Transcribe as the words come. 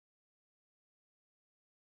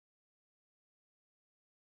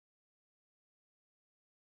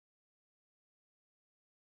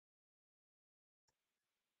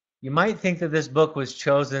You might think that this book was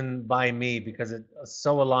chosen by me because it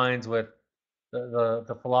so aligns with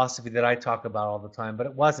the philosophy that I talk about all the time, but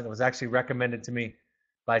it wasn't. It was actually recommended to me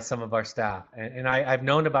by some of our staff. And I've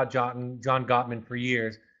known about John Gottman for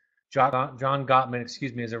years. John Gottman,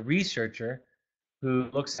 excuse me, is a researcher who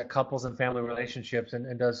looks at couples and family relationships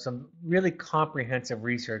and does some really comprehensive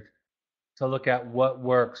research to look at what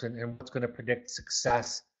works and what's going to predict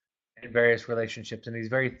success in various relationships. And he's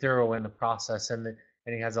very thorough in the process. And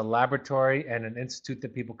he has a laboratory and an institute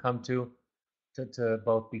that people come to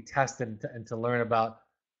both be tested and to learn about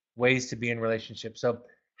ways to be in relationships. So,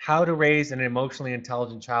 How to Raise an Emotionally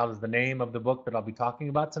Intelligent Child is the name of the book that I'll be talking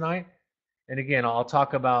about tonight. And again, I'll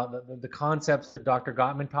talk about the concepts that Dr.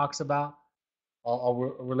 Gottman talks about. I'll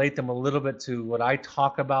relate them a little bit to what I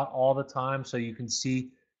talk about all the time so you can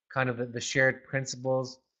see kind of the shared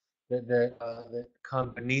principles that come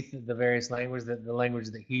beneath the various languages, the language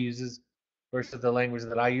that he uses versus the language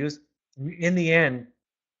that I use. In the end,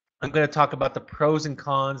 I'm going to talk about the pros and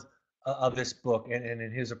cons of this book and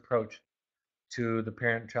in his approach to the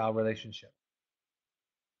parent-child relationship.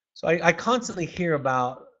 So I constantly hear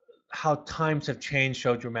about how times have changed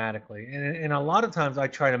so dramatically, and a lot of times I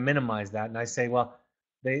try to minimize that, and I say, well,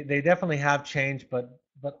 they definitely have changed, but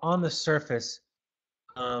on the surface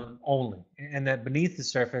only, and that beneath the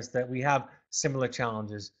surface that we have similar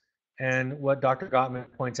challenges. And what Dr. Gottman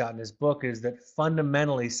points out in his book is that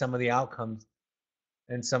fundamentally some of the outcomes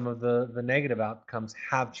and some of the negative outcomes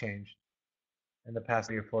have changed in the past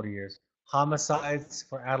 30 or 40 years. Homicides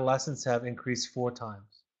for adolescents have increased 4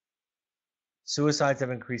 times. Suicides have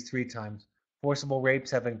increased 3 times. Forcible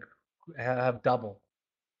rapes have doubled.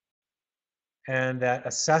 And that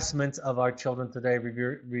assessments of our children today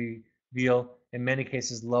reveal, in many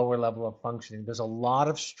cases, lower level of functioning. There's a lot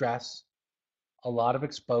of stress, a lot of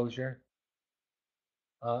exposure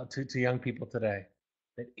to young people today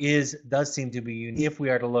that does seem to be unique if we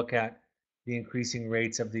are to look at the increasing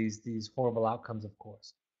rates of these horrible outcomes, of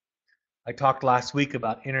course. I talked last week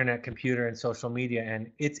about internet, computer, and social media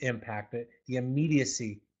and its impact, the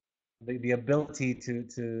immediacy, the ability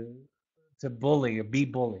to bully or be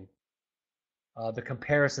bullied, the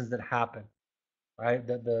comparisons that happen, right?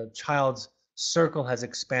 The child's circle has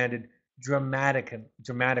expanded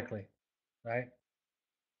dramatically, right?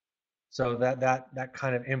 So that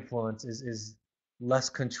kind of influence is less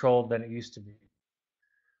controlled than it used to be.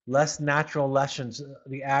 Less natural lessons.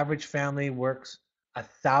 The average family works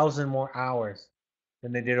 1,000 more hours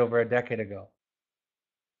than they did over a decade ago.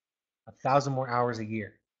 1,000 more hours a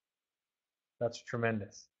year. That's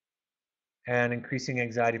tremendous. And increasing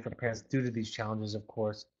anxiety for parents due to these challenges, of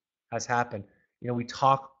course, has happened. We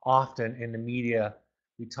talk often in the media,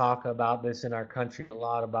 we talk about this in our country a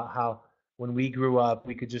lot about how when we grew up,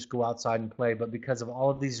 we could just go outside and play. But because of all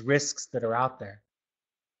of these risks that are out there,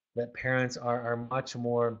 that parents are much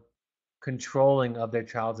more controlling of their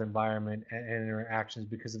child's environment and interactions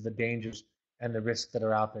because of the dangers and the risks that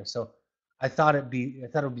are out there. So I thought it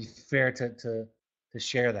would be fair to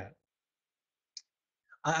share that.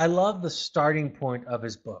 I love the starting point of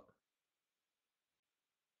his book,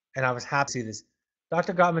 and I was happy to see this.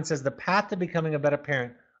 Dr. Gottman says the path to becoming a better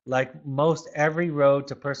parent, like most every road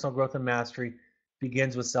to personal growth and mastery,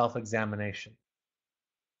 begins with self-examination.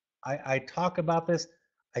 I talk about this.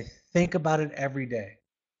 I think about it every day.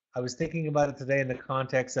 I was thinking about it today in the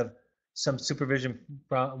context of some supervision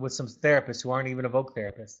with some therapists who aren't even Evoke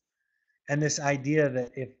therapists. And this idea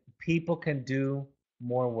that if people can do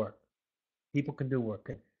more work, people can do work,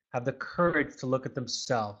 can have the courage to look at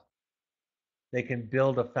themselves, they can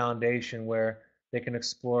build a foundation where they can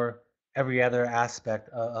explore every other aspect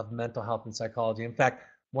of mental health and psychology. In fact,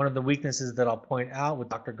 one of the weaknesses that I'll point out with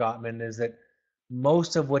Dr. Gottman is that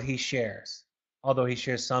most of what he shares, although he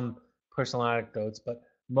shares some personal anecdotes, but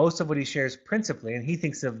most of what he shares principally, and he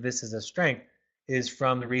thinks of this as a strength, is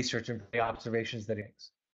from the research and the observations that he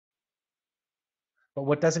makes. But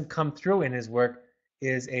what doesn't come through in his work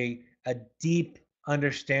is a deep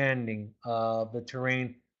understanding of the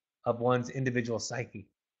terrain of one's individual psyche.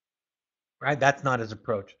 Right? That's not his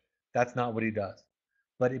approach. That's not what he does.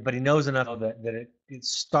 But he knows enough that it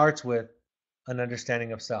starts with an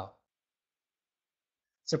understanding of self.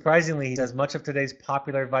 Surprisingly, he says much of today's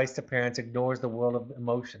popular advice to parents ignores the world of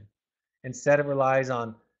emotion. Instead, it relies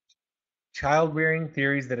on child rearing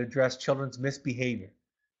theories that address children's misbehavior,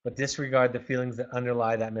 but disregard the feelings that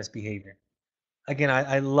underlie that misbehavior. Again,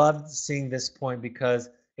 I loved seeing this point because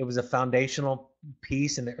it was a foundational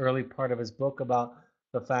piece in the early part of his book about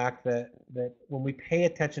the fact that when we pay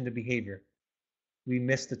attention to behavior, we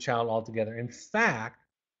miss the child altogether. In fact,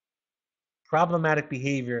 problematic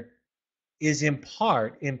behavior is in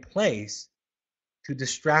part in place to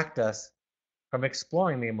distract us from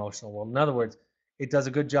exploring the emotional world. In other words, it does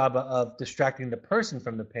a good job of distracting the person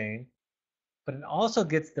from the pain, but it also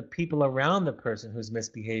gets the people around the person who's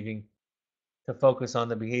misbehaving to focus on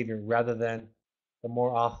the behavior rather than the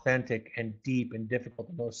more authentic and deep and difficult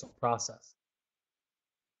emotional process.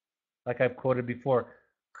 Like I've quoted before,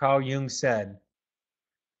 Carl Jung said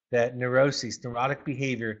that neurotic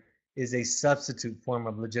behavior, is a substitute form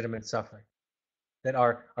of legitimate suffering, that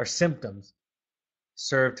our symptoms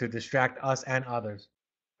serve to distract us and others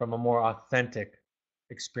from a more authentic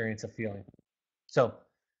experience of feeling. So,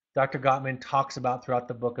 Dr. Gottman talks about throughout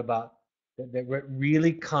the book about that what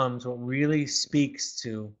really speaks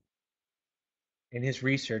to, in his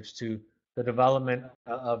research, to the development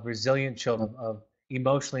of resilient children, of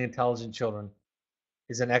emotionally intelligent children,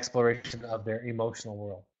 is an exploration of their emotional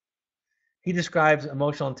world. He describes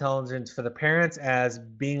emotional intelligence for the parents as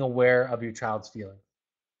being aware of your child's feelings.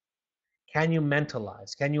 Can you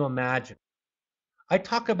mentalize? Can you imagine? I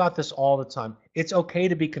talk about this all the time. It's okay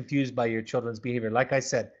to be confused by your children's behavior. Like I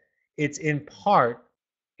said, it's in part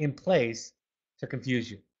in place to confuse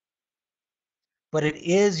you. But it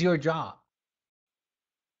is your job,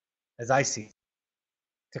 as I see it,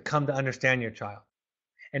 to come to understand your child.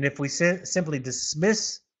 And if we simply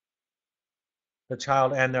dismiss the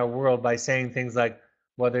child and their world by saying things like,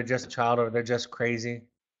 well, they're just a child, or they're just crazy,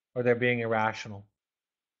 or they're being irrational,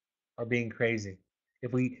 or being crazy.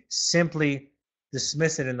 If we simply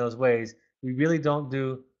dismiss it in those ways, we really don't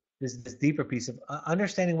do this deeper piece of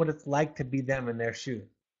understanding what it's like to be them in their shoes.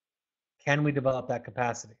 Can we develop that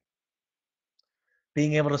capacity?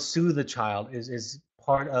 Being able to soothe the child is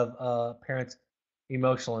part of a parent's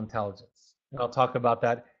emotional intelligence. And I'll talk about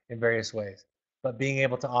that in various ways. But being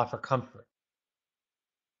able to offer comfort,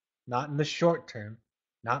 not in the short term,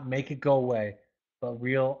 not make it go away, but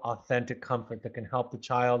real authentic comfort that can help the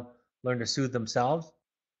child learn to soothe themselves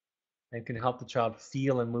and can help the child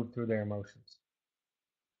feel and move through their emotions,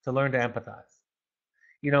 to learn to empathize.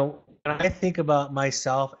 You know, when I think about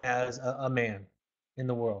myself as a man in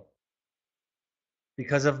the world,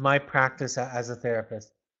 because of my practice as a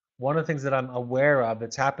therapist, one of the things that I'm aware of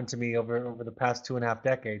that's happened to me over the past 2.5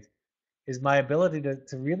 decades is my ability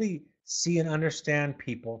to really see and understand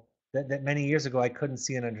people that many years ago I couldn't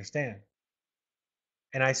see and understand.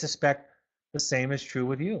 And I suspect the same is true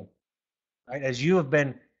with you, right? As you have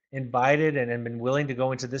been invited and been willing to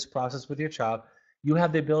go into this process with your child, you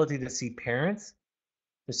have the ability to see parents,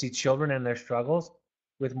 to see children and their struggles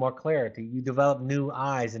with more clarity. You develop new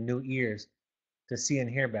eyes and new ears to see and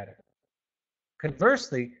hear better.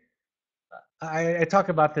 Conversely, I talk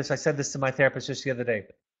about this, I said this to my therapist just the other day,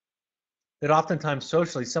 that oftentimes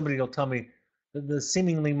socially somebody will tell me the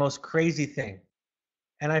seemingly most crazy thing.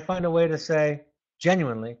 And I find a way to say,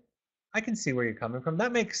 genuinely, I can see where you're coming from.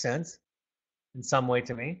 That makes sense in some way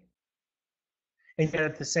to me. And yet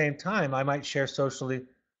at the same time, I might share socially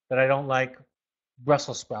that I don't like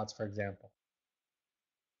Brussels sprouts, for example,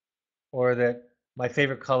 or that my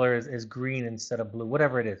favorite color is green instead of blue,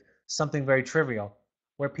 whatever it is, something very trivial,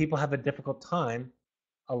 where people have a difficult time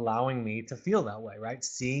allowing me to feel that way, right?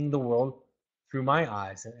 Seeing the world through my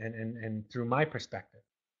eyes and through my perspective.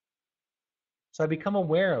 So I become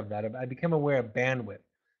aware of that. I become aware of bandwidth.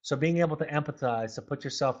 So being able to empathize, to put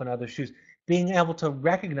yourself in other shoes, being able to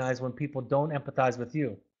recognize when people don't empathize with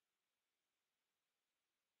you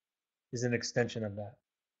is an extension of that.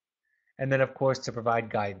 And then, of course, to provide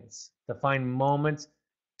guidance, to find moments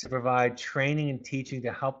to provide training and teaching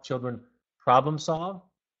to help children problem solve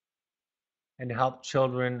and to help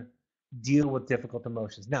children deal with difficult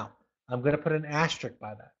emotions. Now, I'm going to put an asterisk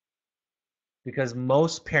by that because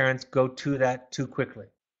most parents go to that too quickly.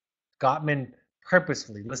 Gottman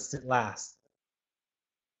purposefully lists it last.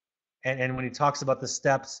 And when he talks about the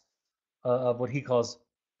steps of what he calls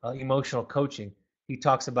emotional coaching, he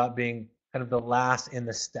talks about being kind of the last in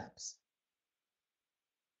the steps.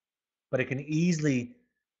 But it can easily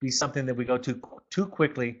be something that we go to too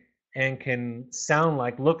quickly and can sound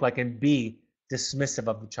like, look like, and be dismissive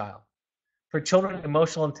of the child. For children,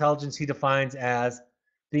 emotional intelligence he defines as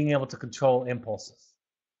being able to control impulses,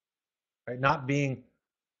 right? Not being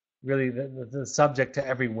really the subject to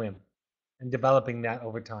every whim and developing that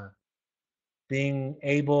over time. Being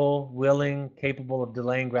able, willing, capable of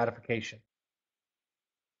delaying gratification.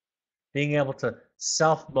 Being able to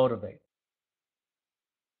self-motivate.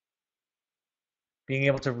 Being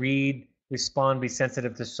able to read, respond, be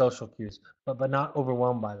sensitive to social cues, but not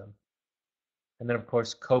overwhelmed by them. And then, of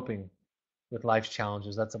course, coping with life's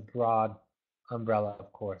challenges. That's a broad umbrella,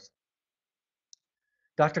 of course.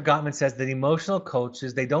 Dr. Gottman says that emotional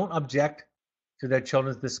coaches, they don't object to their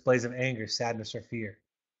children's displays of anger, sadness, or fear.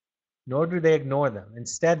 nor do they ignore them.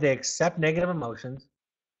 Instead, they accept negative emotions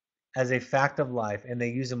as a fact of life, and they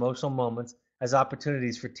use emotional moments as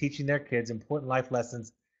opportunities for teaching their kids important life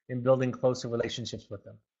lessons and building closer relationships with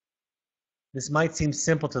them. This might seem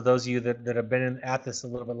simple to those of you that have been at this a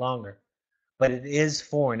little bit longer, but it is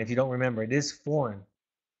foreign. If you don't remember, it is foreign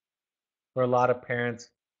for a lot of parents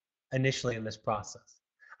initially in this process.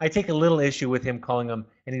 I take a little issue with him calling them,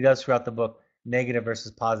 and he does throughout the book, negative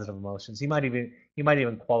versus positive emotions. He might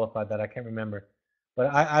even qualify that. I can't remember, but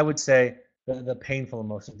I would say the painful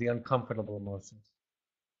emotions, the uncomfortable emotions.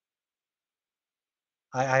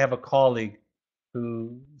 I have a colleague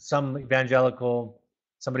who some evangelical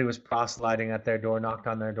somebody was proselyting at their door, knocked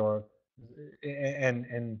on their door,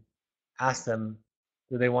 and asked them,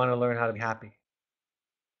 do they want to learn how to be happy?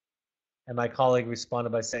 And my colleague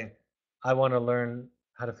responded by saying, I want to learn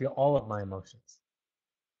how to feel all of my emotions.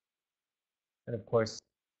 And of course,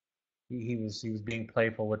 he was being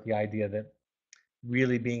playful with the idea that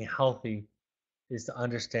really being healthy is to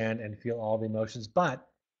understand and feel all the emotions. But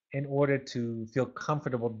in order to feel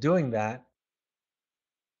comfortable doing that,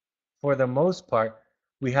 for the most part,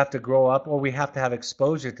 we have to grow up or we have to have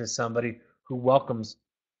exposure to somebody who welcomes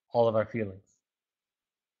all of our feelings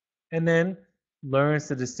and then learns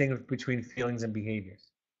to distinguish between feelings and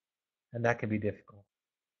behaviors. And that can be difficult.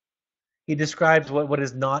 He describes what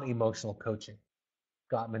is not emotional coaching.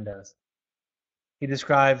 Gottman does. He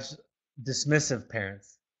describes dismissive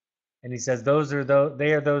parents, and he says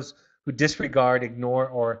they are those who disregard, ignore,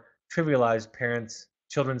 or trivialize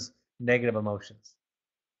children's negative emotions.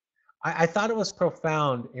 I thought it was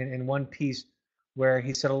profound in one piece where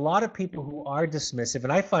he said a lot of people who are dismissive,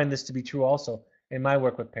 and I find this to be true also in my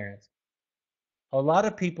work with parents, a lot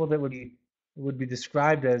of people that would be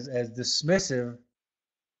described as dismissive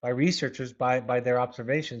by researchers by their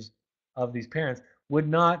observations of these parents would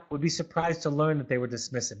be surprised to learn that they were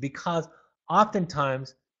dismissive because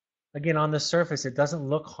oftentimes, again, on the surface it doesn't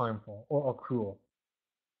look harmful or cruel.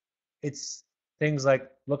 It's things like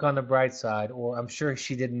look on the bright side, or I'm sure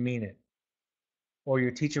she didn't mean it, or your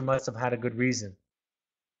teacher must have had a good reason,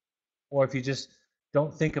 or if you just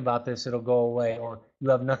don't think about this it'll go away, or you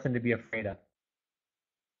have nothing to be afraid of.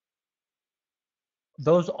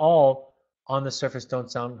 Those all on the surface don't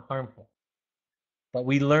sound harmful, but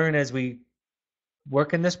we learn as we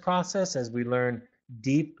work in this process, as we learn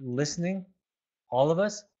deep listening, all of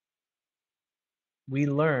us, we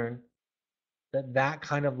learn that that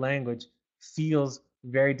kind of language feels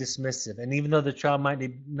very dismissive. And even though the child might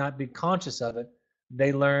not be conscious of it,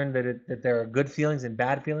 they learn that there are good feelings and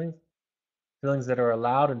bad feelings, feelings that are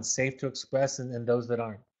allowed and safe to express, and those that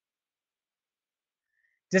aren't.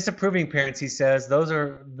 Disapproving parents, he says,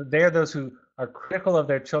 they are those who are critical of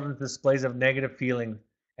their children's displays of negative feelings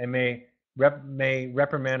and may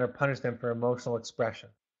reprimand or punish them for emotional expression.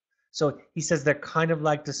 So he says they're kind of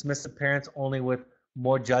like dismissive parents, only with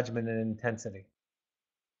more judgment and intensity.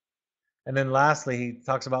 And then lastly, he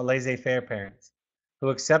talks about laissez-faire parents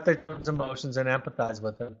who accept their children's emotions and empathize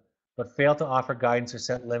with them, but fail to offer guidance or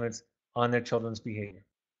set limits on their children's behavior.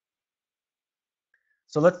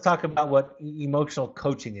 So let's talk about what emotional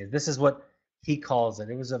coaching is. This is what he calls it.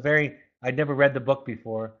 I'd never read the book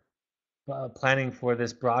before, planning for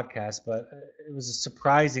this broadcast, but it was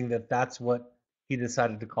surprising that that's what he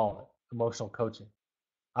decided to call it, emotional coaching.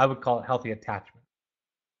 I would call it healthy attachment.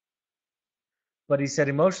 But he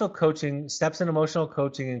said steps in emotional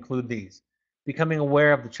coaching include these: becoming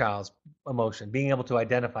aware of the child's emotion, being able to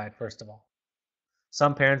identify it, first of all.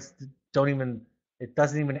 Some parents it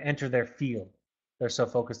doesn't even enter their field. They're so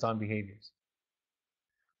focused on behaviors.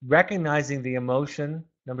 Recognizing the emotion,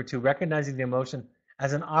 number two, recognizing the emotion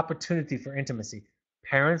as an opportunity for intimacy.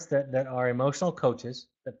 Parents that are emotional coaches,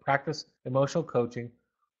 that practice emotional coaching,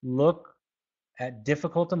 look at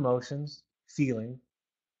difficult emotions, feeling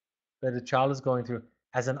that a child is going through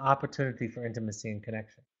as an opportunity for intimacy and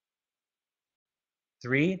connection.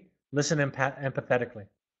 Three, listen empathetically,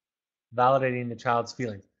 validating the child's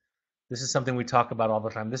feelings. This is something we talk about all the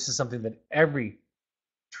time. This is something that every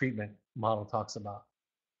treatment model talks about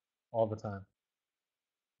all the time.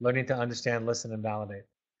 Learning to understand, listen, and validate.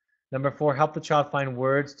 Number four, help the child find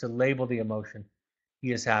words to label the emotion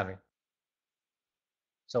he is having.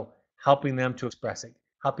 So helping them to express it,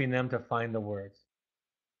 helping them to find the words,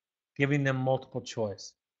 giving them multiple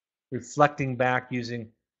choice, reflecting back using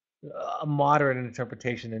a moderate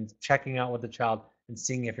interpretation and checking out with the child and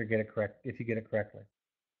seeing if you get it correctly.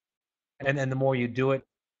 And the more you do it,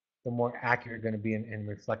 the more accurate you're going to be in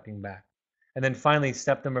reflecting back. And then finally,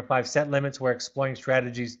 step number five, set limits where exploring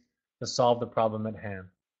strategies to solve the problem at hand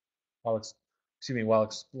while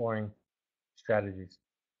exploring strategies.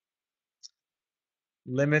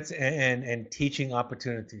 limits and teaching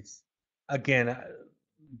opportunities. Again,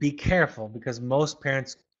 be careful because most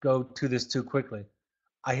parents go to this too quickly.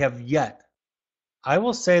 I have yet, I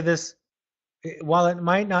will say this, while it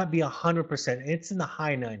might not be 100%, it's in the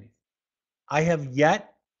high 90s. I have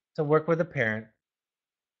yet to work with a parent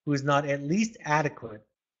who is not at least adequate,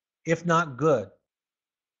 if not good,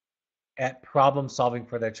 at problem solving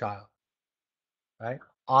for their child, right?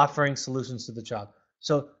 Offering solutions to the child.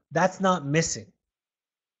 So that's not missing.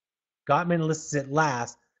 Gottman lists it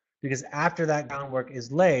last because after that groundwork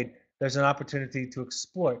is laid, there's an opportunity to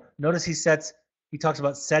explore. Notice he talks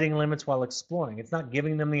about setting limits while exploring. It's not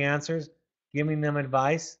giving them the answers, giving them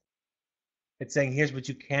advice. It's saying, here's what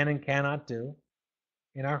you can and cannot do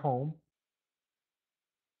in our home,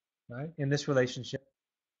 right? In this relationship,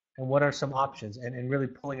 and what are some options, and really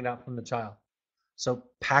pulling it out from the child. So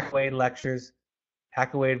pack away lectures,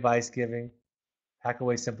 pack away advice giving, pack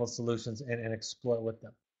away simple solutions, and explore with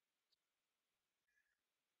them.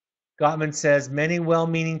 Gottman says many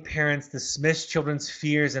well-meaning parents dismiss children's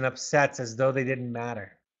fears and upsets as though they didn't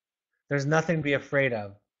matter. There's nothing to be afraid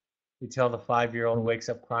of. You tell the 5-year-old who wakes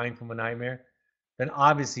up crying from a nightmare, then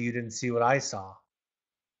obviously you didn't see what I saw,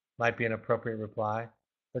 might be an appropriate reply.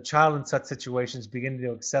 The child in such situations begins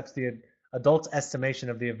to accept the adult's estimation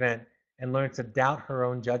of the event and learns to doubt her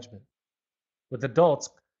own judgment. With adults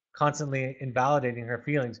constantly invalidating her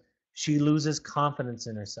feelings, she loses confidence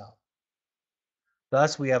in herself.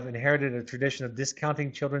 Thus, we have inherited a tradition of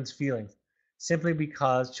discounting children's feelings simply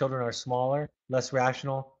because children are smaller, less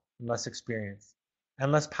rational, and less experienced, and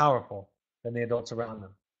less powerful than the adults around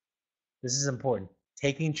them. This is important.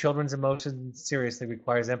 Taking children's emotions seriously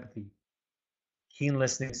requires empathy, keen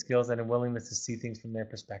listening skills, and a willingness to see things from their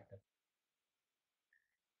perspective.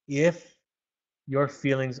 If your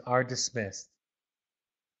feelings are dismissed,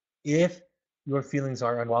 if your feelings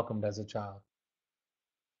are unwelcomed as a child,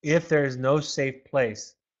 if there is no safe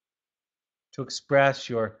place to express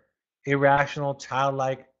your irrational,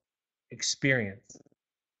 childlike experience,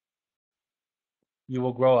 you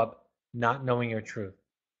will grow up not knowing your truth,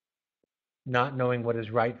 not knowing what is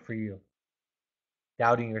right for you,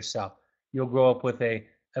 doubting yourself. You'll grow up with a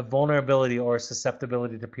vulnerability or a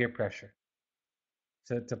susceptibility to peer pressure,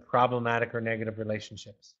 to problematic or negative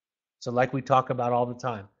relationships. So, like we talk about all the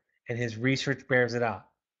time, and his research bears it out,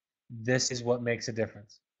 this is what makes a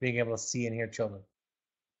difference, being able to see and hear children.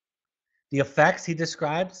 The effects he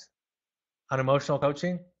describes on emotional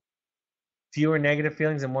coaching: fewer negative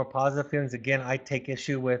feelings and more positive feelings. Again, I take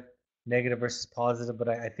issue with negative versus positive, but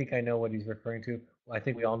I think I know what he's referring to. I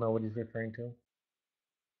think we all know what he's referring to.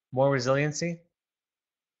 More resiliency.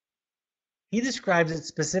 He describes it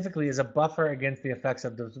specifically as a buffer against the effects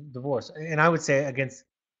of divorce, and I would say against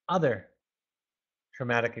other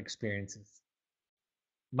traumatic experiences.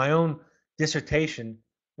 My own dissertation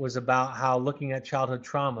was about how looking at childhood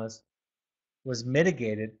traumas was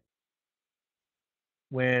mitigated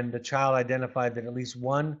when the child identified that at least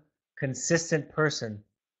one consistent person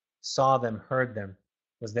saw them, heard them,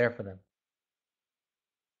 was there for them.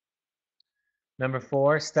 Number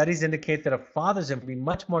 4, studies indicate that a father's impact will be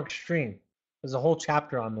much more extreme. There's a whole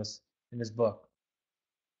chapter on this in this book,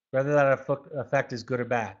 whether that effect is good or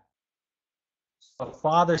bad. A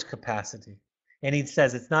father's capacity, and he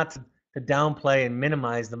says it's not to downplay and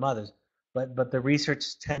minimize the mothers, but the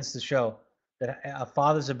research tends to show that a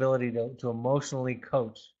father's ability to emotionally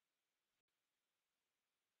coach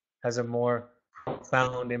has a more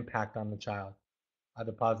profound impact on the child,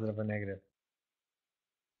 either positive or negative.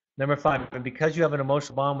 Number 5, and because you have an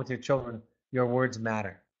emotional bond with your children, your words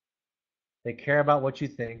matter. They care about what you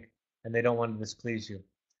think, and they don't want to displease you.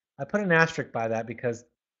 I put an asterisk by that because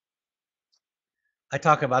I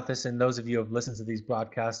talk about this, and those of you who have listened to these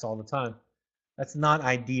broadcasts all the time, that's not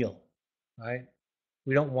ideal, right?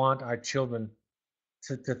 We don't want our children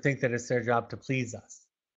to think that it's their job to please us.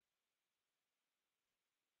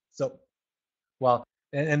 So, well,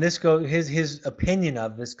 and this goes, his opinion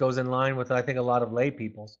of this goes in line with, I think, a lot of lay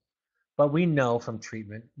people's. But we know from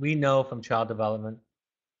treatment, we know from child development,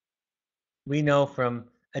 we know from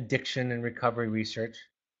addiction and recovery research,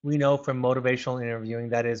 we know from motivational interviewing,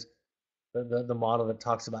 that is the model that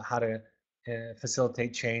talks about how to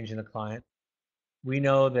facilitate change in a client. We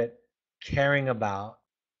know that caring about,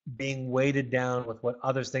 being weighted down with what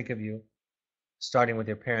others think of you, starting with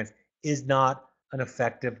your parents, is not an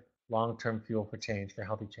effective long-term fuel for change, for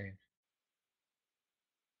healthy change.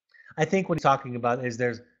 I think what he's talking about is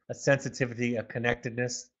there's a sensitivity, a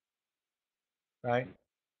connectedness, right?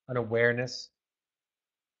 An awareness.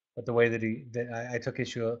 But the way that I took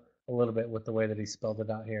issue a little bit with the way that he spelled it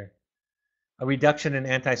out here. A reduction in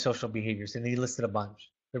antisocial behaviors, and he listed a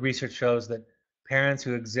bunch. The research shows that Parents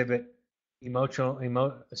who exhibit emotional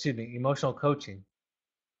coaching,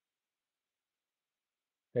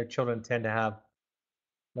 their children tend to have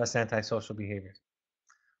less antisocial behaviors,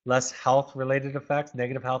 less health-related effects,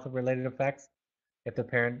 negative health-related effects if the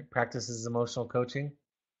parent practices emotional coaching,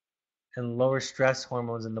 and lower stress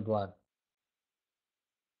hormones in the blood.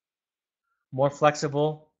 More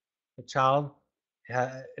flexible, the child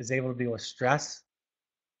is able to deal with stress.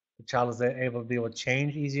 The child is able to deal with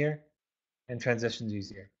change easier and transitions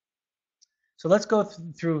easier. So let's go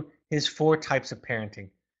through his 4 types of parenting.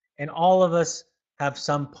 And all of us have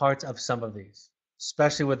some parts of some of these,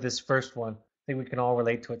 especially with this first one. I think we can all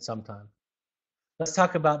relate to it sometime. Let's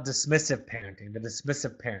talk about dismissive parenting, the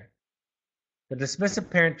dismissive parent. The dismissive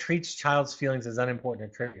parent treats child's feelings as unimportant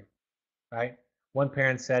or trivial, right? One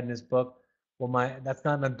parent said in his book, well, that's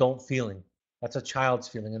not an adult feeling. That's a child's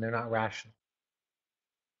feeling, and they're not rational.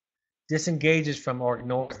 Disengages from or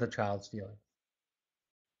ignores the child's feelings.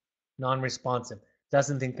 Non-responsive,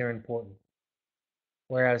 doesn't think they're important.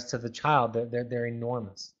 Whereas to the child, they're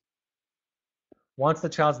enormous. Wants the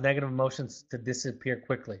child's negative emotions to disappear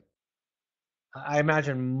quickly. I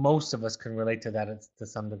imagine most of us can relate to that to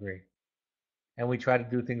some degree. And we try to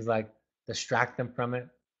do things like distract them from it,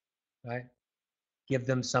 right? Give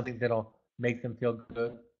them something that'll make them feel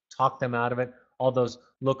good, talk them out of it. All those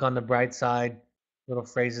look on the bright side little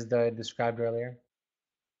phrases that I described earlier.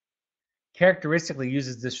 Characteristically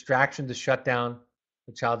uses distraction to shut down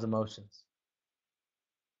the child's emotions.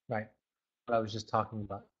 Right, what I was just talking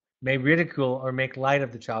about. May ridicule or make light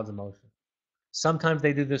of the child's emotion. Sometimes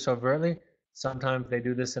they do this overtly, sometimes they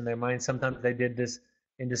do this in their mind, sometimes they did this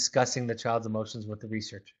in discussing the child's emotions with the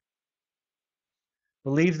researcher.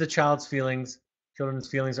 Believes the children's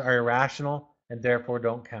feelings are irrational and therefore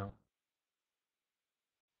don't count.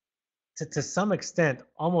 To some extent,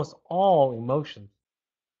 almost all emotions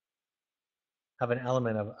have an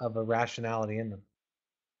element of irrationality in them,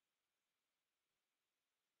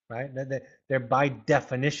 right? They're by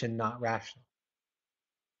definition not rational.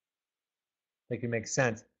 They can make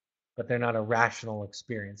sense, but they're not a rational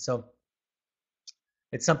experience. So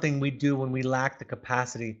it's something we do when we lack the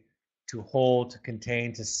capacity to hold, to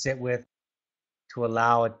contain, to sit with, to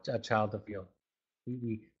allow a child to feel.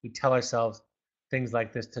 We tell ourselves things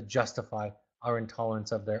like this to justify our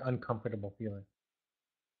intolerance of their uncomfortable feeling.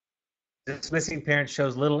 The dismissing parent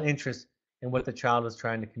shows little interest in what the child is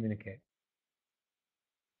trying to communicate.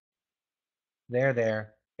 They're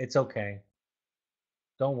there. It's okay.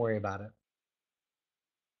 Don't worry about it.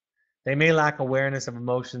 They may lack awareness of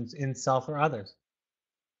emotions in self or others,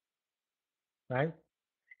 right?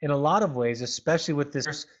 In a lot of ways, especially with this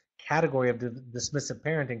first category of dismissive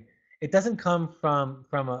parenting, it doesn't come from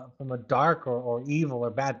a dark or evil or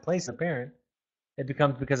bad place of parent. It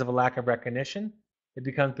becomes because of a lack of recognition. It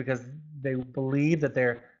becomes because they believe that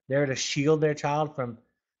they're there to shield their child from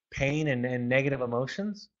pain and negative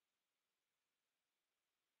emotions.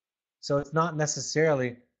 So it's not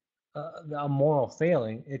necessarily a moral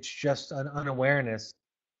failing. It's just an unawareness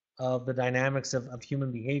of the dynamics of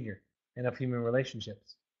human behavior and of human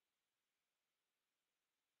relationships.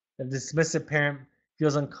 The dismissive parent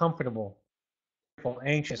feels uncomfortable,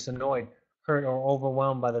 anxious, annoyed, hurt, or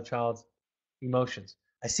overwhelmed by the child's emotions.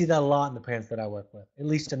 I see that a lot in the parents that I work with, at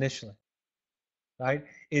least initially. Right?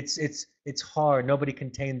 It's hard. Nobody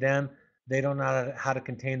contained them. They don't know how to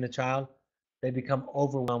contain the child. They become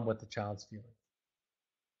overwhelmed with the child's feelings.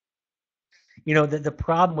 You know, the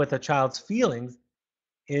problem with a child's feelings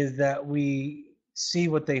is that we see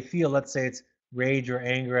what they feel. Let's say it's rage or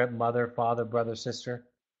anger at mother, father, brother, sister.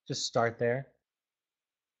 Just start there.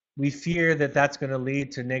 We fear that that's going to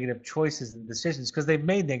lead to negative choices and decisions because they've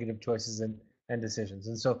made negative choices and decisions.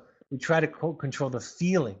 And so we try to control the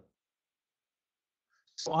feeling.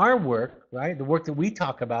 So our work, right, the work that we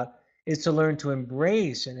talk about is to learn to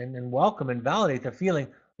embrace and welcome and validate the feeling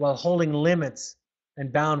while holding limits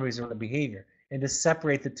and boundaries on the behavior and to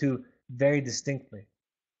separate the two very distinctly.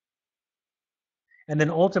 And then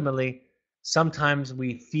ultimately, sometimes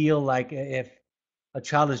we feel like if a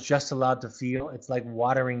child is just allowed to feel, it's like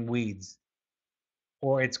watering weeds,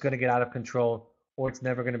 or it's going to get out of control, or it's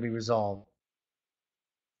never going to be resolved.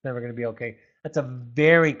 It's never going to be okay. That's a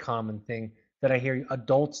very common thing that I hear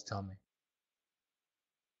adults tell me.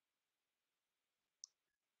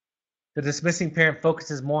 The dismissing parent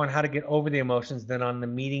focuses more on how to get over the emotions than on the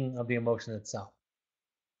meaning of the emotion itself.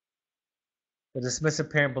 The dismissive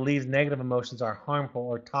parent believes negative emotions are harmful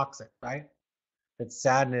or toxic, right? That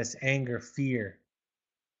sadness, anger, fear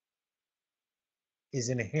is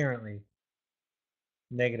inherently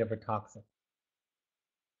negative or toxic.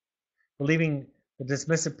 The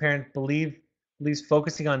dismissive parent believes believes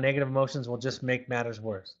focusing on negative emotions will just make matters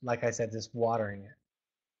worse. Like I said, just watering it.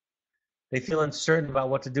 They feel uncertain about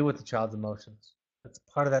what to do with the child's emotions. That's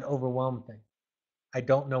part of that overwhelm thing. I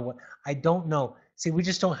don't know. See, we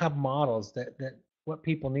just don't have models that what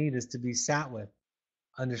people need is to be sat with,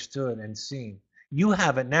 understood, and seen. You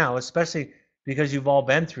have it now, especially because you've all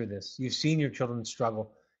been through this. You've seen your children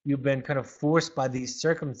struggle. You've been kind of forced by these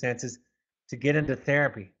circumstances to get into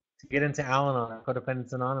therapy, to get into Al-Anon or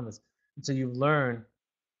Codependence Anonymous. And so you've learned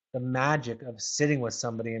the magic of sitting with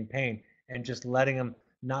somebody in pain and just letting them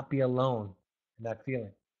not be alone in that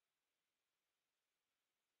feeling.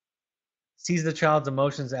 Sees the child's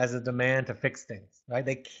emotions as a demand to fix things, right?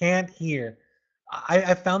 They can't hear.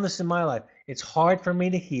 I found this in my life. It's hard for me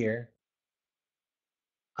to hear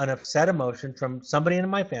an upset emotion from somebody in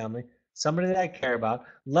my family, somebody that I care about,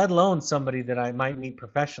 let alone somebody that I might meet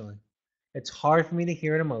professionally. It's hard for me to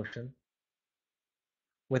hear an emotion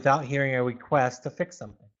without hearing a request to fix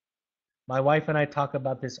something. My wife and I talk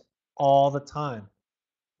about this all the time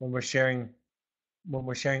when we're sharing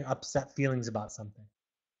upset feelings about something.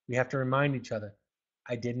 We have to remind each other,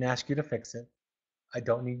 I didn't ask you to fix it. I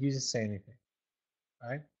don't need you to say anything.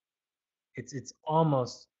 Right? It's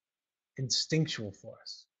almost instinctual for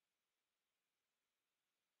us.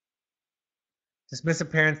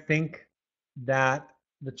 Dismissive parents think that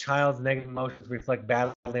the child's negative emotions reflect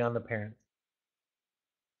badly on the parent,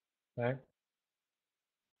 right?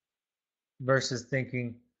 Versus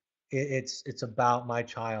thinking it's about my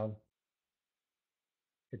child.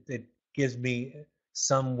 It gives me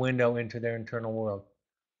some window into their internal world.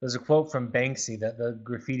 There's a quote from Banksy, the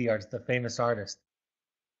graffiti artist, the famous artist,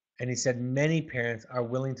 and he said many parents are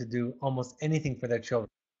willing to do almost anything for their children,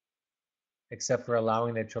 except for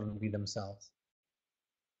allowing their children to be themselves.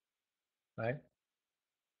 Right? It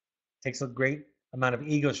takes a great amount of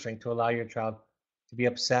ego strength to allow your child to be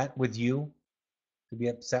upset with you, to be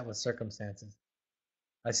upset with circumstances.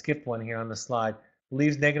 I skipped one here on the slide.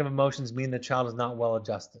 Believes negative emotions mean the child is not well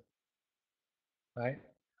adjusted. Right?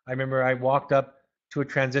 I remember I walked up to a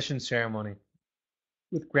transition ceremony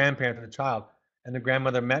with grandparents and a child, and the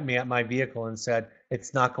grandmother met me at my vehicle and said,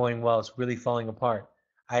 "It's not going well. It's really falling apart."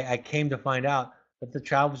 I came to find out that the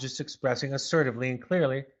child was just expressing assertively and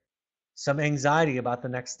clearly some anxiety about the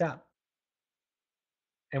next step.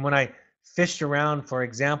 And when I fished around for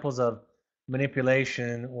examples of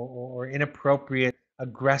manipulation or inappropriate,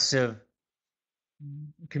 aggressive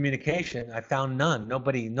communication, I found none.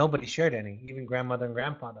 Nobody shared any, even grandmother and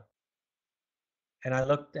grandfather. And I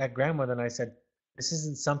looked at grandmother and I said, this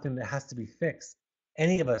isn't something that has to be fixed.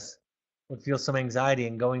 Any of us would feel some anxiety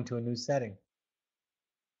in going to a new setting,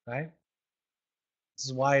 right? This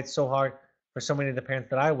is why it's so hard for so many of the parents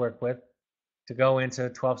that I work with to go into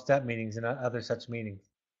 12-step meetings and other such meetings.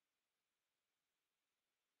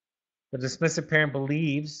 The dismissive parent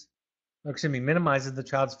believes, or excuse me, minimizes the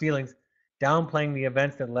child's feelings, downplaying the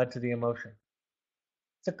events that led to the emotion.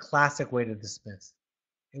 It's a classic way to dismiss.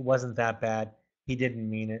 It wasn't that bad. He didn't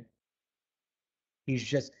mean it.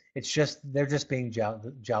 They're just being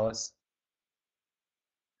jealous.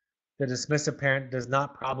 The dismissive parent does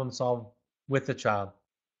not problem solve with the child,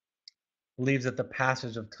 believes that the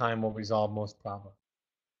passage of time will resolve most problems.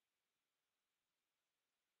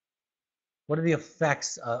 What are the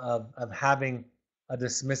effects of having a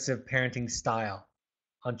dismissive parenting style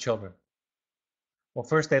on children? Well,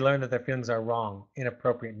 first, they learn that their feelings are wrong,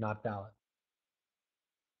 inappropriate, not valid.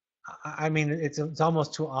 I mean, it's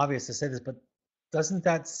almost too obvious to say this, but doesn't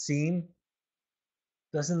that seem,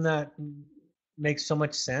 doesn't that make so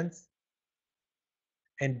much sense?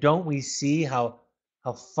 And don't we see how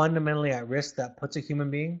fundamentally at risk that puts a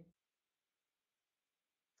human being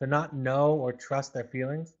to not know or trust their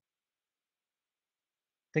feelings?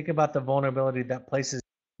 Think about the vulnerability that places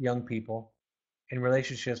young people in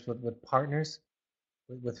relationships with partners,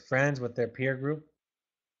 with friends, with their peer group.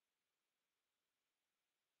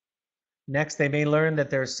 Next, they may learn that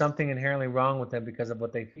there's something inherently wrong with them because of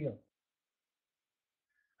what they feel.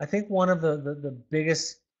 I think one of the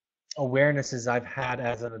biggest awarenesses I've had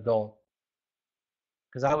as an adult,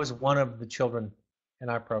 because I was one of the children in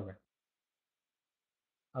our program.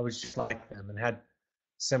 I was just like them and had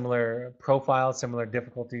similar profiles, similar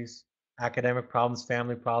difficulties, academic problems,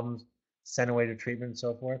 family problems, sent away to treatment, and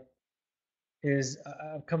so forth. Is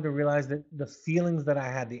I've come to realize that the feelings that I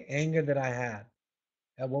had, the anger that I had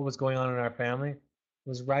at what was going on in our family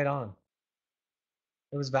was right on.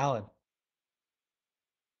 It was valid.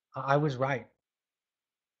 I was right.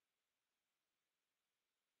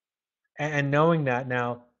 And knowing that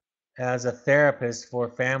now, as a therapist for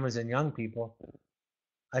families and young people,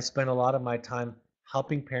 I spend a lot of my time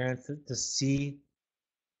helping parents to see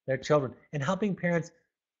their children, and helping parents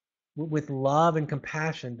with love and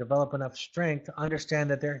compassion develop enough strength to understand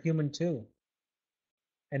that they're human too,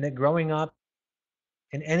 and that growing up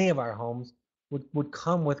in any of our homes would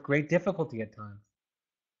come with great difficulty at times,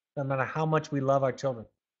 no matter how much we love our children,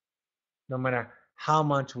 no matter how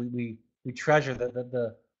much we treasure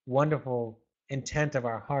the wonderful intent of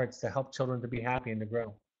our hearts to help children to be happy and to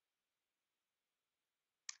grow.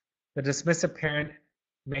 The dismissive parent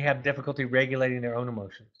may have difficulty regulating their own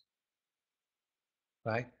emotions,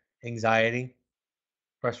 right? Anxiety,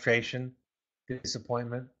 frustration,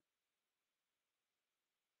 disappointment.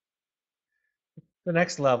 The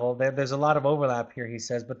next level, there's a lot of overlap here, he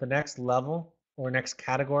says, but the next level or next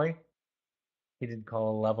category, he didn't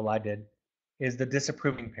call a level, I did, is the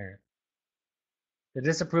disapproving parent. The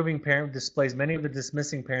disapproving parent displays many of the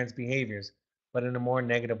dismissing parent's behaviors, but in a more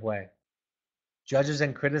negative way. Judges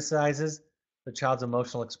and criticizes the child's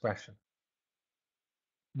emotional expression.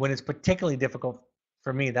 When it's particularly difficult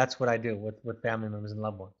for me, that's what I do with family members and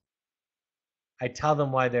loved ones. I tell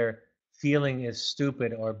them why their feeling is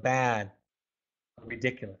stupid or bad or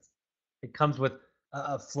ridiculous. It comes with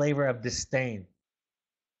a flavor of disdain.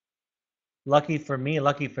 Lucky for me,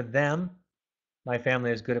 lucky for them, my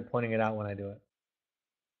family is good at pointing it out when I do it.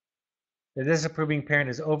 The disapproving parent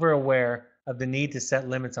is over aware of the need to set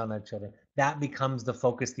limits on their children. That becomes the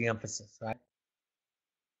focus, the emphasis, right?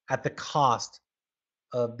 At the cost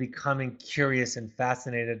of becoming curious and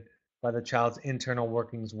fascinated by the child's internal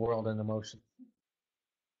workings, world, and emotions.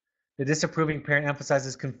 The disapproving parent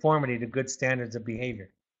emphasizes conformity to good standards of behavior.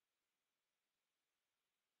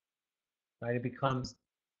 Right? It becomes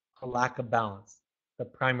a lack of balance, the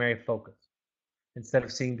primary focus, instead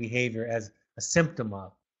of seeing behavior as a symptom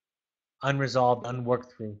of unresolved,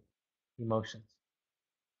 unworked through emotions.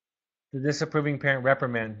 The disapproving parent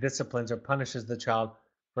reprimands, disciplines, or punishes the child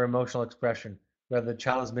for emotional expression, whether the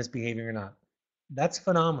child is misbehaving or not. That's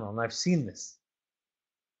phenomenal, and I've seen this.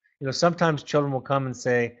 Sometimes children will come and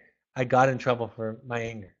say, I got in trouble for my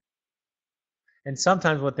anger. And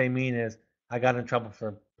sometimes what they mean is, I got in trouble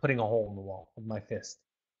for putting a hole in the wall with my fist.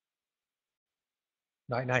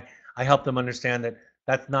 Right? And I help them understand that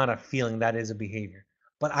that's not a feeling, that is a behavior.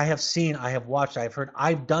 But I have seen, I have watched, I've heard,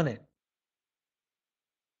 I've done it,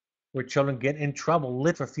 where children get in trouble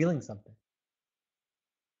lit for feeling something.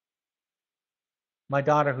 My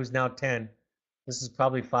daughter, who's now 10, this is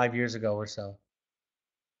probably 5 years ago or so.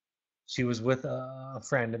 She was with a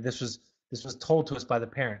friend, and this was told to us by the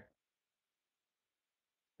parent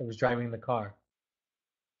that was driving the car.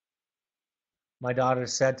 My daughter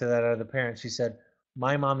said to that other parent, she said,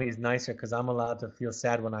 my mommy is nicer because I'm allowed to feel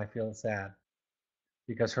sad when I feel sad,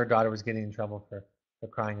 because her daughter was getting in trouble for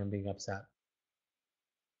crying and being upset.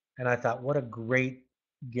 And I thought, what a great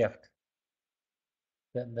gift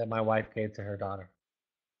that my wife gave to her daughter,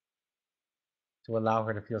 to allow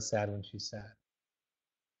her to feel sad when she's sad.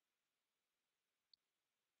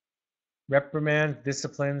 Reprimands,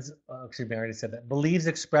 disciplines, excuse me, I already said that. Believes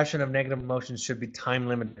expression of negative emotions should be time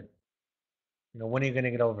limited. When are you going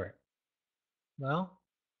to get over it? Well,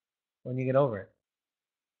 when you get over it.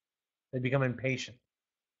 They become impatient.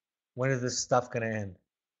 When is this stuff going to end?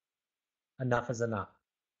 Enough is enough.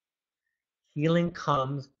 Healing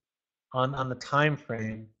comes on the time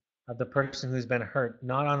frame of the person who's been hurt,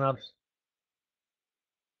 not on others.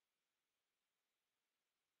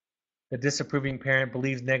 The disapproving parent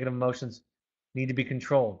believes negative emotions need to be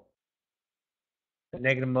controlled. The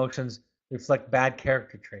negative emotions reflect bad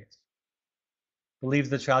character traits. Believes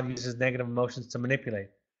the child uses negative emotions to manipulate.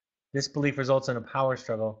 This belief results in a power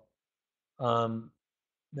struggle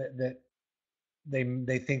that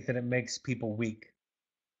they think that it makes people weak.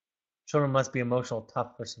 Children must be emotional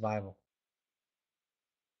tough for survival.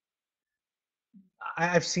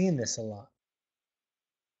 I've seen this a lot.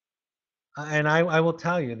 And I will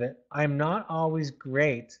tell you that I'm not always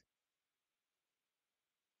great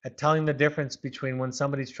at telling the difference between when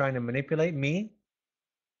somebody's trying to manipulate me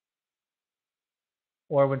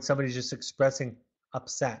or when somebody's just expressing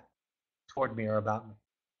upset toward me or about me.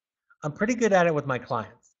 I'm pretty good at it with my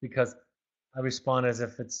clients because I respond as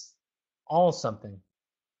if it's all something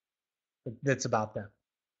that's about them.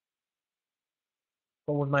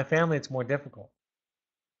 But with my family, it's more difficult.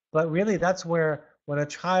 But really, that's where when a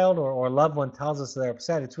child or loved one tells us they're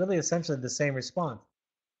upset, it's really essentially the same response.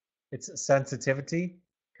 It's sensitivity,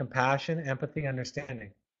 compassion, empathy,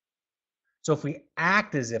 understanding. So if we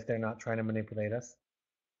act as if they're not trying to manipulate us,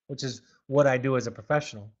 which is what I do as a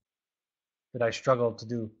professional, that I struggle to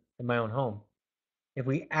do in my own home, if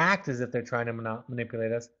we act as if they're trying to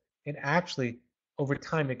manipulate us, it actually, over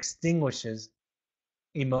time, extinguishes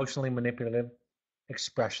emotionally manipulative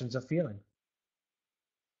expressions of feeling.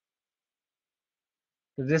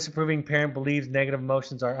 The disapproving parent believes negative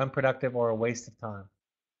emotions are unproductive or a waste of time.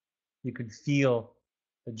 You can feel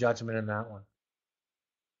the judgment in that one.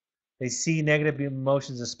 They see negative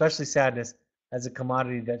emotions, especially sadness, as a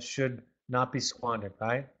commodity that should not be squandered,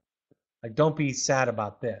 right? Like, don't be sad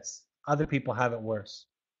about this. Other people have it worse.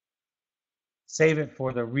 Save it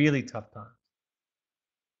for the really tough times.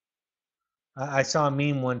 I saw a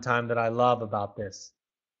meme one time that I love about this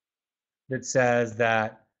that says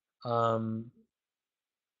that um,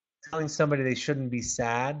 telling somebody they shouldn't be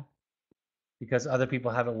sad because other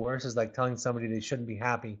people have it worse is like telling somebody they shouldn't be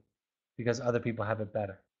happy because other people have it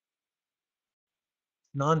better.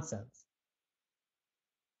 Nonsense.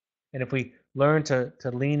 And if we learn to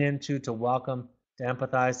lean into, to welcome, to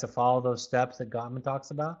empathize, to follow those steps that Gottman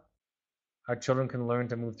talks about, our children can learn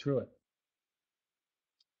to move through it.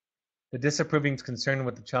 The disapproving is concerned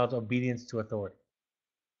with the child's obedience to authority.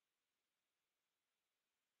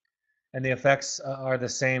 And the effects are the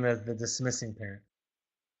same as the dismissing parent.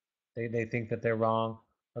 They think that they're wrong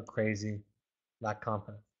or crazy, lack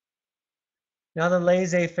confidence. Now the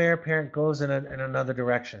laissez-faire parent goes in another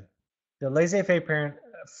direction. The laissez-faire parent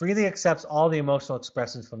freely accepts all the emotional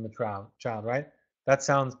expressions from the child, right? That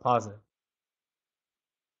sounds positive.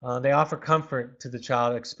 They offer comfort to the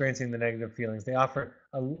child experiencing the negative feelings. They offer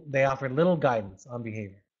little guidance on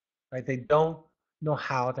behavior, right? They don't know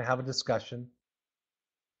how to have a discussion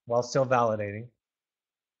while still validating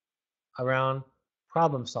around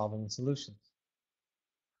problem solving and solutions.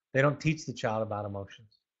 They don't teach the child about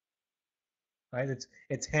emotions, right?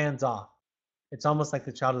 It's hands off. It's almost like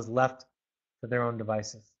the child is left to their own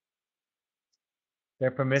devices. They're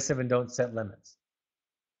permissive and don't set limits.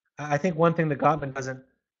 I think one thing that Gottman doesn't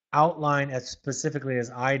outline as specifically as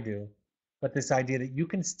I do, but this idea that you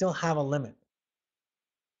can still have a limit.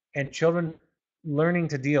 And children learning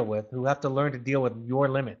to deal with, who have to learn to deal with your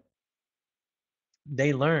limit,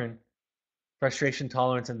 they learn frustration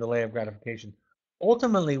tolerance and delay of gratification.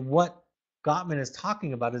 Ultimately, what Gottman is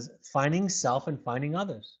talking about is finding self and finding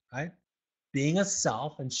others, right? Being a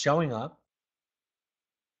self and showing up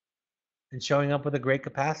with a great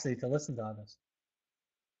capacity to listen to others.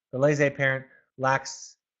 The laissez parent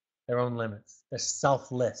lacks their own limits. They're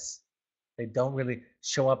selfless. They don't really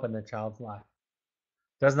show up in their child's life.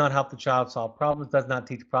 Does not help the child solve problems, does not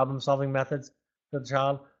teach problem-solving methods to the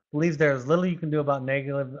child, believes there is little you can do about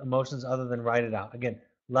negative emotions other than write it out. Again,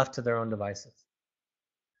 left to their own devices.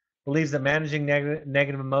 Believes that managing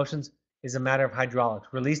negative emotions is a matter of hydraulics.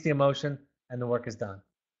 Release the emotion and the work is done.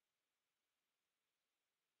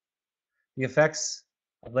 The effects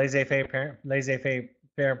of laissez-faire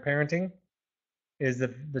parenting is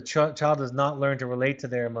that the child does not learn to relate to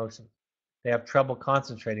their emotions. They have trouble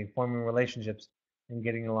concentrating, forming relationships, and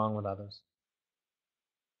getting along with others.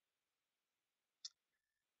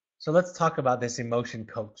 So let's talk about this emotion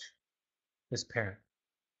coach, this parent.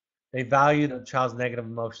 They value the child's negative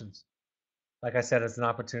emotions, like I said, as an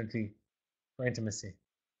opportunity for intimacy.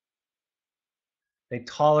 They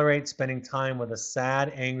tolerate spending time with a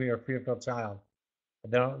sad, angry, or fearful child.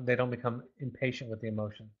 They don't become impatient with the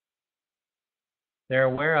emotion. They're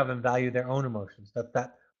aware of and value their own emotions. That's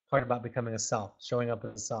that part about becoming a self, showing up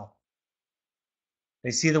as a self. They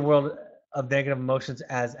see the world of negative emotions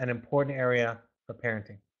as an important area for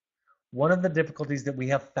parenting. One of the difficulties that we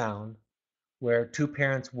have found where two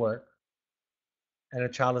parents work and a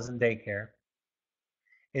child is in daycare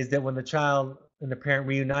is that when the child and the parent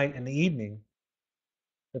reunite in the evening,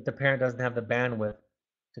 that the parent doesn't have the bandwidth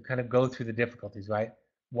to kind of go through the difficulties, right?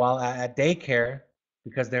 While at daycare,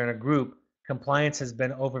 because they're in a group, compliance has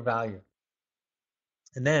been overvalued.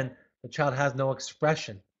 And then the child has no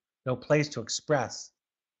expression, no place to express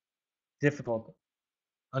difficult,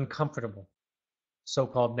 uncomfortable,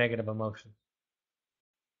 so-called negative emotions.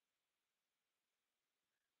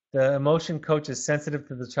 The emotion coach is sensitive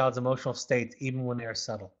to the child's emotional states even when they are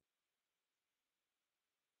subtle.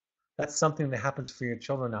 That's something that happens for your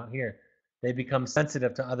children out here. They become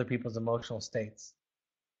sensitive to other people's emotional states.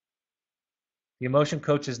 The emotion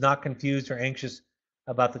coach is not confused or anxious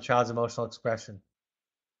about the child's emotional expression.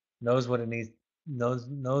 Knows what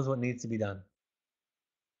needs to be done.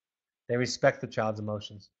 They respect the child's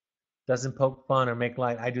emotions. Doesn't poke fun or make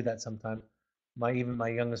light. I do that sometimes. Even my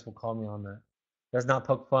youngest will call me on that. Does not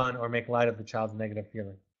poke fun or make light of the child's negative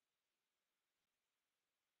feeling.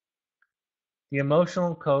 The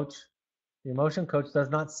emotion coach does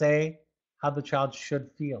not say how the child should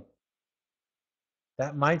feel.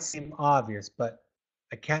 That might seem obvious, but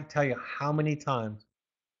I can't tell you how many times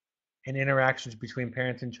in interactions between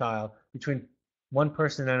parent and child, between one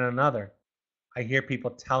person and another, I hear people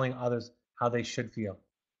telling others how they should feel.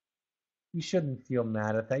 You shouldn't feel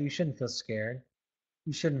mad at that. You shouldn't feel scared.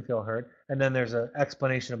 You shouldn't feel hurt. And then there's an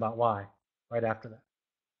explanation about why right after that.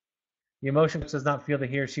 The emotion coach does not feel that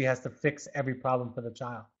he or she has to fix every problem for the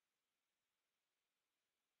child.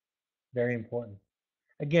 Very important.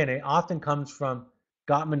 Again, it often comes from,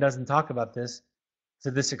 Gottman doesn't talk about this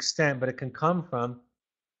to this extent, but it can come from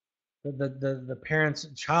the parent's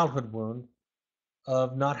childhood wound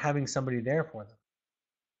of not having somebody there for them.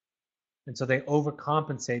 And so they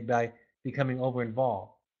overcompensate by becoming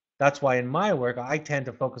over-involved. That's why in my work, I tend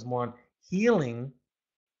to focus more on healing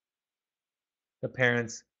the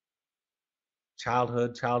parent's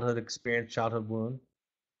childhood experience, childhood wound,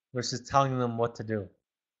 versus telling them what to do.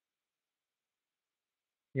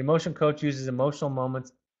 The emotion coach uses emotional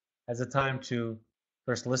moments as a time to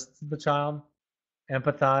first listen to the child,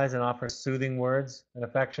 empathize and offer soothing words and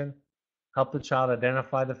affection, help the child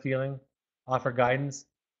identify the feeling, offer guidance,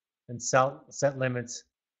 and set limits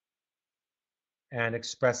and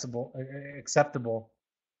acceptable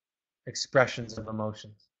expressions of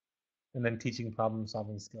emotions, and then teaching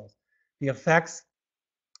problem-solving skills. The effects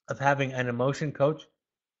of having an emotion coach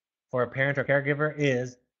for a parent or caregiver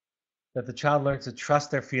is that the child learns to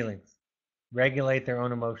trust their feelings, regulate their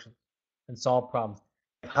own emotions, and solve problems.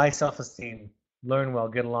 High self-esteem, learn well,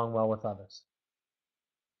 get along well with others.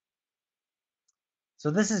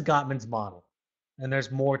 So this is Gottman's model. And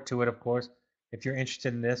there's more to it, of course. If you're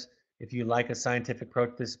interested in this, if you like a scientific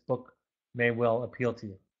approach, this book may well appeal to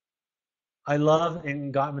you. I love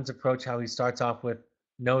in Gottman's approach how he starts off with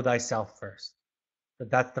know thyself first.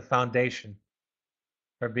 That's the foundation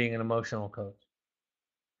for being an emotional coach.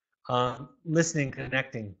 Listening,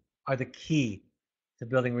 connecting are the key to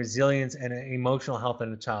building resilience and emotional health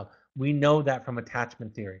in a child. We know that from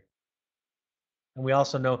attachment theory. And we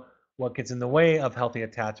also know what gets in the way of healthy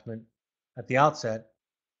attachment at the outset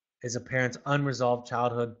is a parent's unresolved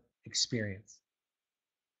childhood experience.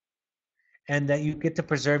 And that you get to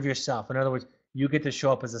preserve yourself. In other words, you get to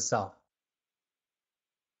show up as a self.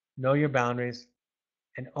 Know your boundaries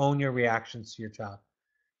and own your reactions to your child.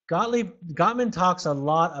 Gottman talks a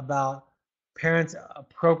lot about parents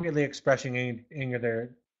appropriately expressing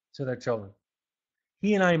anger to their children.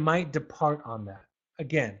 He and I might depart on that.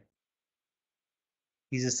 Again,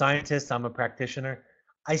 he's a scientist, I'm a practitioner.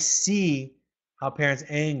 I see how parents'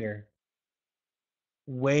 anger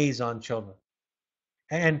weighs on children.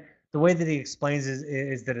 And the way that he explains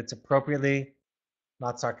is that it's appropriately,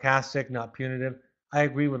 not sarcastic, not punitive. I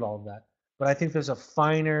agree with all of that. But I think there's a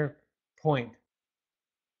finer point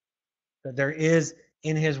that there is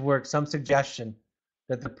in his work some suggestion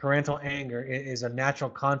that the parental anger is a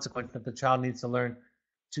natural consequence that the child needs to learn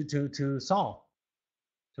to solve,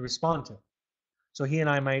 to respond to. So he and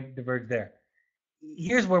I might diverge there.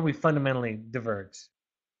 Here's where we fundamentally diverge.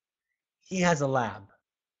 He has a lab.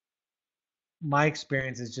 My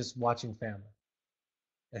experience is just watching family.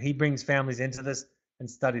 He brings families into this and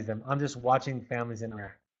studies them. I'm just watching families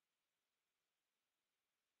interact.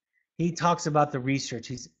 He talks about the research.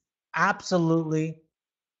 He's absolutely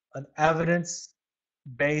an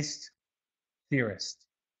evidence-based theorist.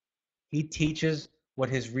 He teaches what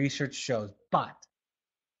his research shows, but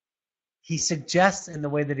he suggests in the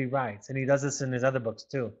way that he writes, and he does this in his other books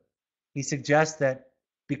too, he suggests that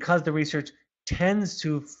because the research tends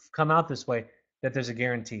to come out this way, that there's a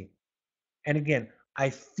guarantee. And again, I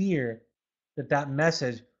fear that that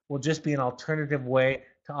message will just be an alternative way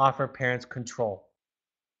to offer parents control.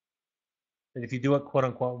 That if you do it quote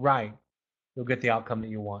unquote right, you'll get the outcome that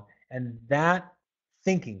you want. And that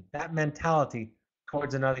thinking, that mentality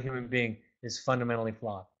towards another human being is fundamentally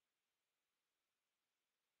flawed.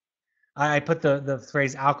 I put the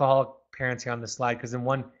phrase alcoholic parents here on the slide because in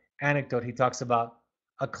one anecdote he talks about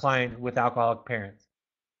a client with alcoholic parents.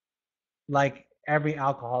 Like every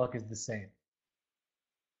alcoholic is the same.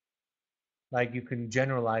 Like you can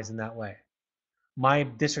generalize in that way. My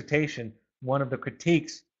dissertation, one of the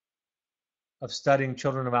critiques of studying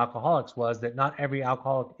children of alcoholics was that not every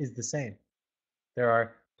alcoholic is the same. There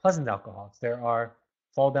are pleasant alcoholics. There are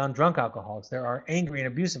fall down drunk alcoholics. There are angry and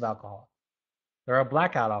abusive alcoholics. There are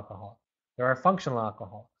blackout alcoholics. There are functional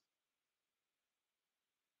alcoholics.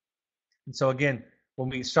 And so again, when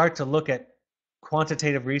we start to look at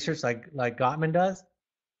quantitative research like Gottman does,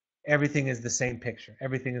 everything is the same picture.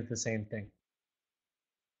 Everything is the same thing.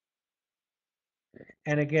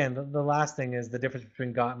 And again, the last thing is the difference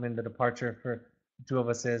between Gottman, the departure for the two of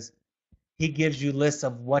us is he gives you lists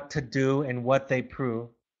of what to do and what they prove,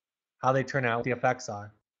 how they turn out, what the effects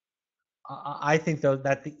are. I think though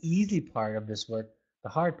that the easy part of this work, the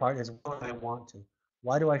hard part is what I want to.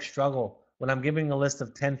 Why do I struggle when I'm giving a list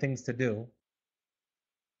of 10 things to do?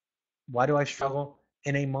 Why do I struggle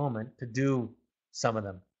in a moment to do some of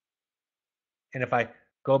them? And if I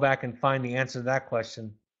go back and find the answer to that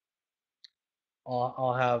question,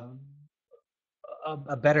 I'll have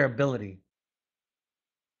a better ability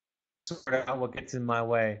to sort out what gets in my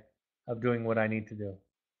way of doing what I need to do.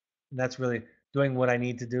 And that's really doing what I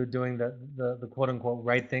need to do, doing the quote unquote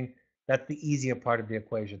right thing. That's the easier part of the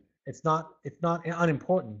equation. It's not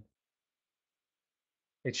unimportant.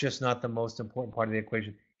 It's just not the most important part of the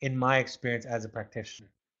equation in my experience as a practitioner,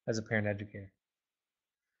 as a parent educator.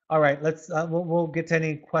 All right, we'll get to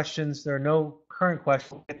any questions. There are no current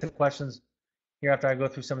questions. We'll get to questions here after I go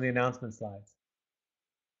through some of the announcement slides.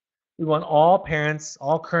 We want all parents,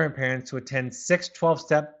 all current parents, to attend 6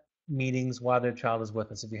 12-step meetings while their child is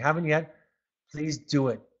with us. If you haven't yet, please do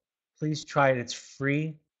it. Please try it. It's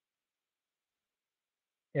free.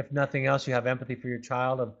 If nothing else, you have empathy for your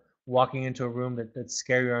child of walking into a room that's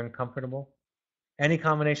scary or uncomfortable. Any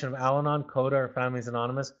combination of Al-Anon, CODA, or Families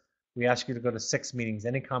Anonymous, we ask you to go to 6 meetings,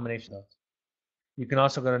 any combination of those. You can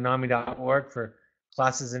also go to NAMI.org for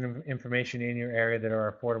classes and information in your area that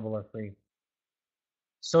are affordable or free.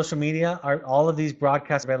 Social media, are all of these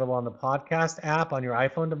broadcasts available on the podcast app on your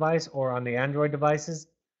iPhone device or on the Android devices?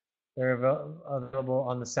 They're available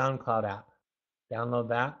on the SoundCloud app. Download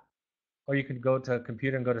that. Or you can go to a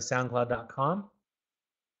computer and go to soundcloud.com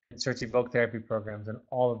and search Evoke Therapy programs on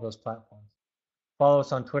all of those platforms. Follow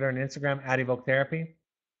us on Twitter and Instagram at Evoke Therapy.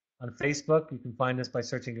 On Facebook, you can find us by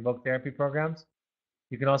searching Evoke Therapy programs.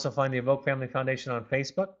 You can also find the Evoke Family Foundation on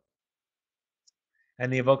Facebook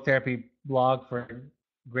and the Evoke Therapy blog for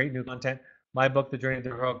great new content. My book, The Journey of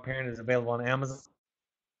the Heroic Parent, is available on Amazon,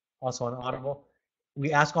 also on Audible.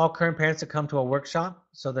 We ask all current parents to come to a workshop.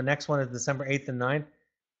 So the next one is December 8th and 9th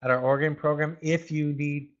at our Oregon program. If you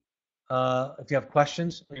have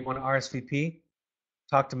questions or you want to RSVP,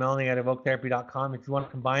 talk to Melanie at evoketherapy.com. If you want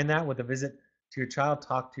to combine that with a visit to your child,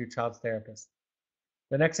 talk to your child's therapist.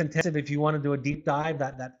 The next intensive, if you want to do a deep dive,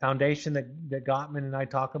 that foundation that Gottman and I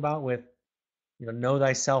talk about with, know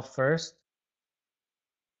thyself first,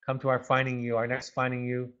 come to our next Finding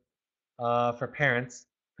You for parents,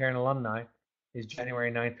 parent alumni, is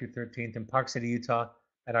January 9th through 13th in Park City, Utah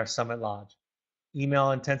at our Summit Lodge.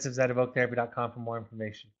 Email intensives@evoketherapy.com for more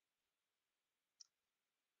information.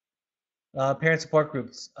 Parent support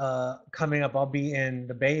groups coming up. I'll be in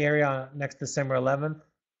the Bay Area next December 11th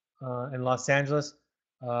in Los Angeles.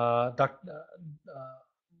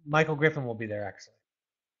 Michael Griffin will be there, actually.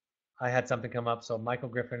 I had something come up, so Michael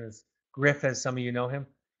Griffin is Griff, as some of you know him.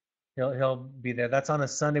 He'll be there. That's on a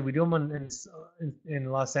Sunday. We do them in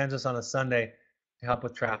Los Angeles on a Sunday to help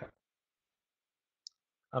with traffic.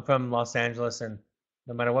 I'm from Los Angeles, and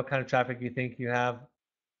no matter what kind of traffic you think you have,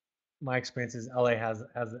 my experience is LA has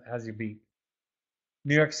you beat.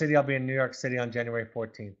 New York City, I'll be in New York City on January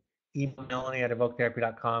 14th. Email Melanie at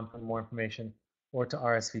evoketherapy.com for more information or to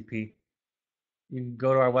RSVP. You can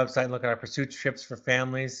go to our website and look at our pursuit trips for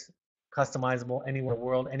families, customizable anywhere in the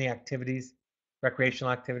world, any activities,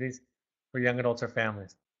 recreational activities for young adults or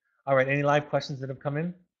families. All right, any live questions that have come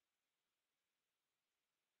in?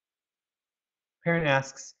 Parent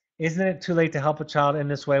asks, isn't it too late to help a child in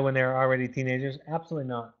this way when they're already teenagers? Absolutely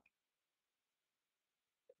not.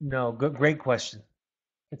 No, great question.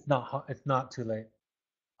 It's not too late.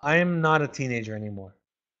 I am not a teenager anymore.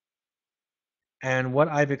 And what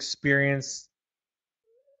I've experienced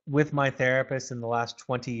with my therapist in the last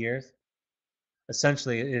 20 years,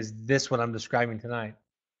 essentially is this what I'm describing tonight.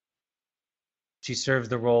 She serves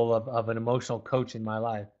the role of an emotional coach in my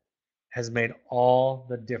life, has made all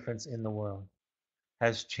the difference in the world,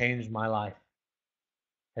 has changed my life,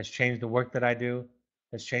 has changed the work that I do,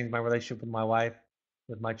 has changed my relationship with my wife,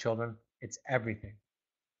 with my children. It's everything.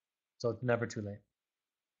 So it's never too late.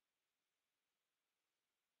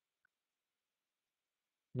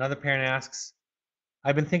 Another parent asks,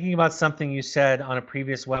 I've been thinking about something you said on a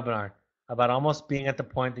previous webinar about almost being at the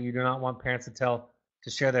point that you do not want parents to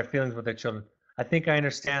share their feelings with their children. I think I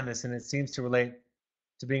understand this, and it seems to relate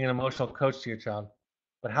to being an emotional coach to your child.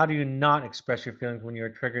 But how do you not express your feelings when you're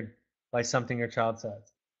triggered by something your child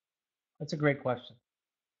says? That's a great question.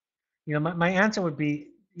 My answer would be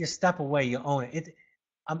you step away, you own it.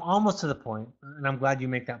 I'm almost to the point, and I'm glad you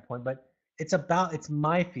make that point, but it's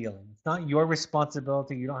my feeling. It's not your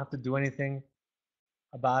responsibility. You don't have to do anything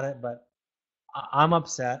about it, but I'm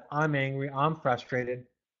upset. I'm angry. I'm frustrated.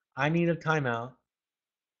 I need a timeout.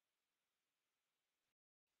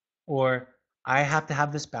 Or I have to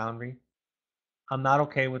have this boundary. I'm not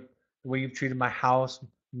okay with the way you've treated my house,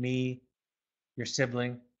 me, your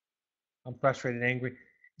sibling. I'm frustrated, angry.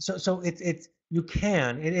 So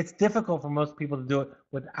it's difficult for most people to do it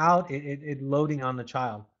without it loading on the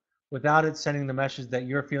child, without it sending the message that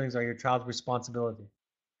your feelings are your child's responsibility.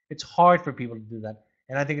 It's hard for people to do that.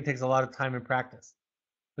 And I think it takes a lot of time and practice.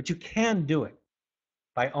 But you can do it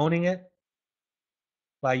by owning it,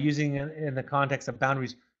 by using it in the context of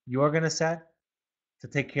boundaries you're going to set to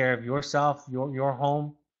take care of yourself, your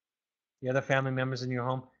home, the other family members in your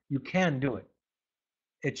home. You can do it.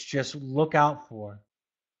 It's just look out for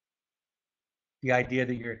the idea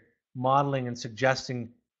that you're modeling and suggesting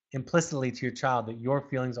implicitly to your child that your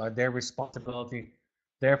feelings are their responsibility.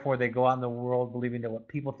 Therefore, they go out in the world believing that what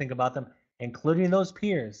people think about them, including those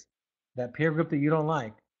peers, that peer group that you don't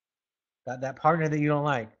like, that partner that you don't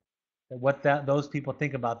like, that what those people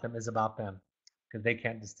think about them is about them because they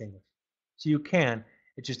can't distinguish. So you can.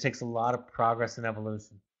 It just takes a lot of progress and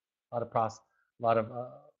evolution, a lot of process, a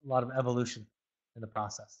lot of evolution in the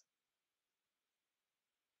process.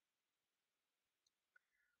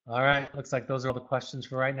 All right, looks like those are all the questions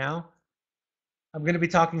for right now. I'm going to be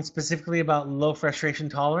talking specifically about low frustration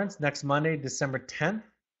tolerance next Monday, December 10th,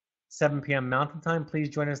 7 p.m. Mountain Time. Please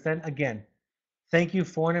join us then. Again, thank you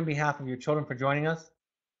for and on behalf of your children for joining us.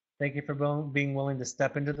 Thank you for being willing to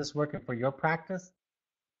step into this work and for your practice.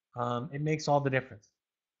 It makes all the difference.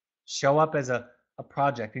 Show up as a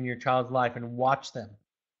project in your child's life and watch them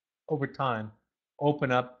over time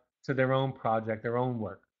open up to their own project, their own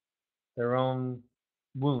work, their own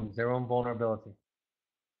wounds, their own vulnerability.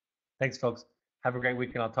 Thanks, folks. Have a great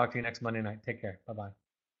weekend. I'll talk to you next Monday night. Take care. Bye-bye.